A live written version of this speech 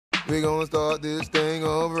We gonna start this thing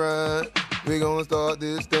alright. We gonna start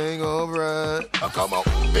this thing alright. Oh, come on,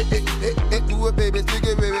 do it, baby, stick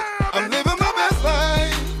it, baby. I'm living my best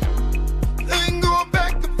life. Ain't going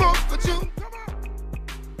back and forth with you.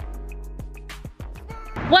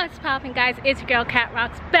 What's poppin', guys? It's your girl Cat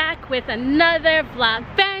Rocks back with another vlog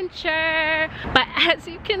venture. But as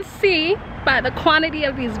you can see by the quantity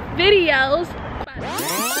of these videos,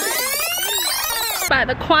 by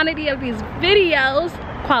the quality of these videos,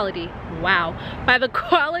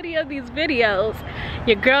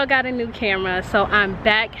 your girl got a new camera, so I'm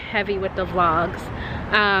back heavy with the vlogs.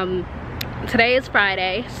 Today is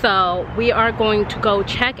Friday, so we are going to go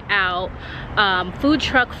check out Food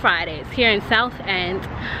Truck Fridays here in Southend.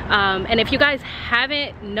 And if you guys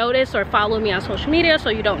haven't noticed or followed me on social media, so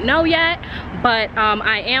you don't know yet, but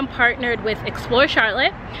I am partnered with Explore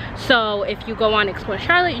Charlotte. So if you go on Explore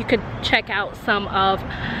Charlotte, you could check out some of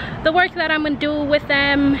the work that I'm gonna do with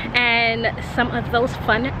them and some of those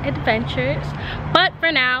fun adventures. But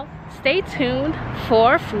for now, stay tuned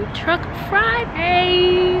for Food Truck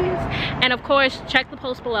Fridays. And of course, check the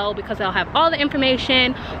post below because I'll have all the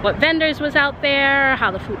information, what vendors was out there,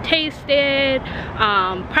 how the food tasted,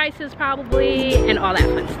 prices probably, and all that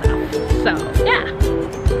fun stuff. So yeah.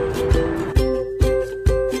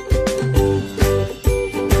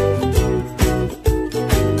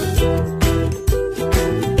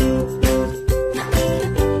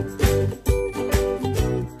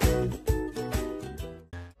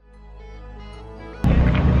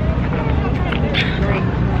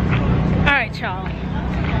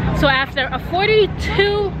 So after a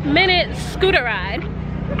 42-minute scooter ride,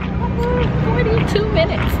 42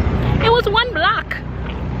 minutes, it was one block,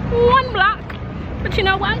 but you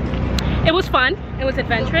know what? It was fun, it was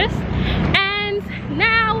adventurous, and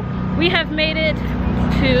now we have made it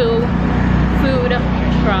to Food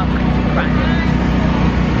Truck Friday.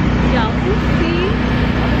 Y'all can see.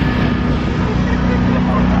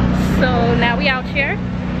 So now we out here,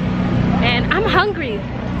 and I'm hungry.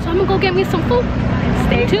 So I'm gonna go get me some food.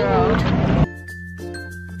 Stay tuned.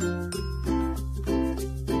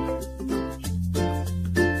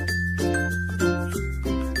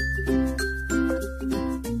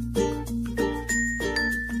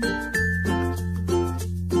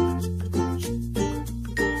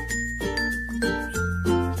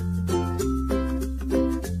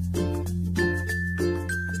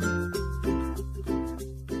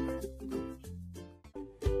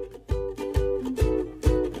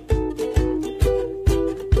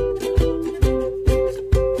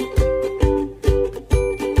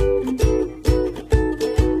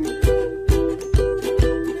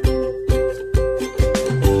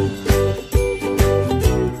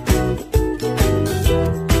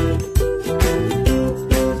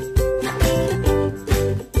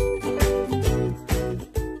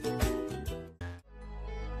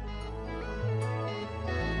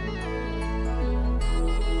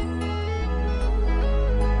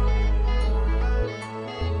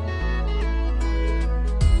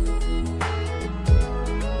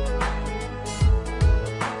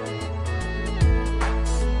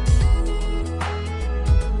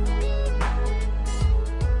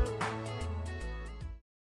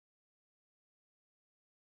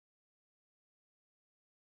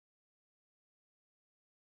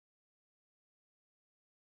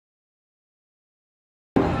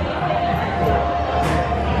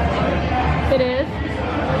 It is.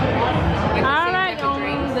 Alright,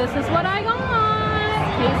 this is what I got.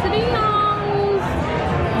 Quesadillas.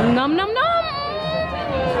 Num num num.